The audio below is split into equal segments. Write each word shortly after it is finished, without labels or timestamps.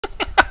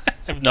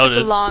I've It's a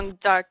noticed. long,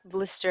 dark,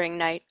 blistering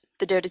night.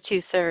 The Dota 2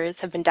 servers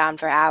have been down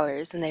for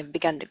hours, and they've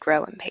begun to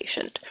grow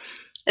impatient.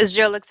 As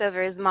Joe looks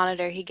over his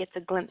monitor, he gets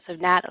a glimpse of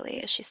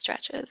Natalie as she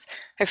stretches,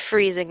 her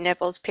freezing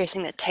nipples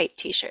piercing the tight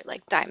t-shirt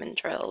like diamond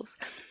drills.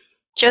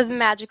 Joe's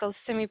magical,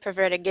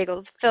 semi-perverted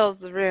giggles fills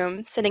the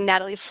room, sending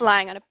Natalie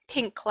flying on a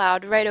pink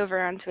cloud right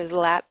over onto his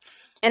lap.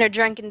 In her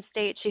drunken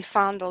state, she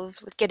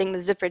fondles with getting the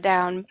zipper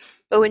down,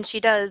 but when she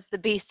does, the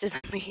beast is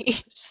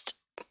unleashed.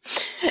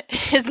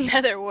 His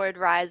nether ward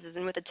rises,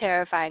 and with a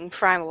terrifying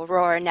primal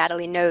roar,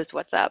 Natalie knows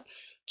what's up.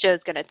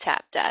 Joe's gonna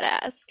tap that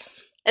ass.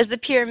 As the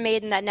pure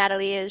maiden that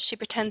Natalie is, she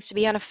pretends to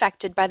be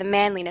unaffected by the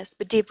manliness,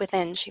 but deep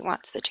within, she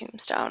wants the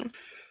tombstone.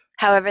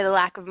 However, the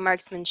lack of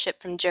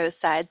marksmanship from Joe's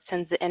side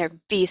sends the inner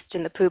beast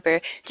in the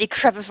pooper,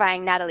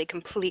 decrepifying Natalie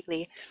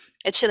completely.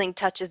 A chilling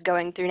touch is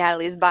going through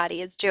Natalie's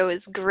body as Joe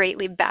is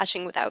greatly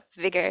bashing without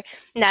vigor,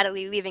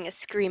 Natalie leaving a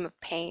scream of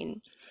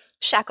pain.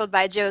 Shackled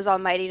by Joe's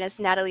almightiness,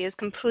 Natalie is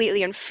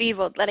completely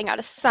enfeebled, letting out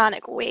a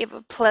sonic wave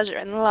of pleasure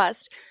and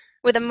lust.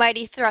 With a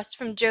mighty thrust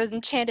from Joe's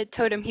enchanted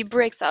totem, he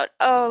breaks out,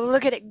 "Oh,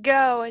 look at it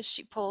go!" as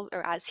he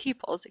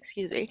pulls,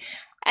 excuse me,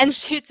 and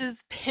shoots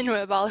his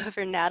pinwhip all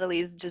over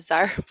Natalie's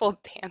desirable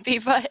Bambi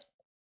butt.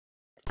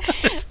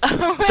 Is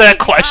Oh that my a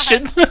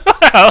question?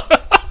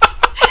 god.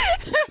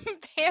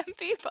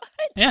 Bambi butt?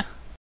 Yeah.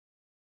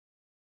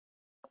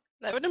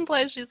 That would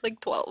imply she's like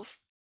 12.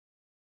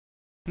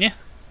 Yeah.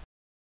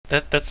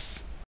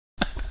 That's.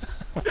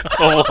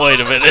 Oh, wait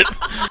a minute.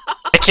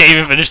 I can't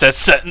even finish that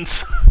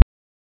sentence.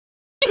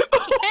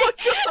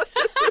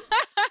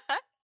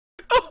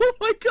 Oh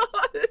my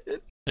god!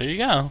 There you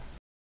go.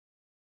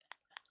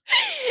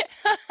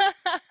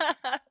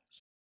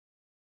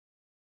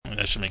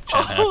 That should make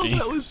Chen happy.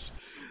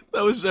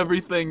 That was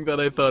everything that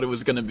I thought it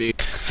was gonna be.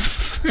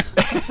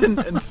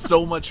 And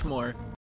so much more.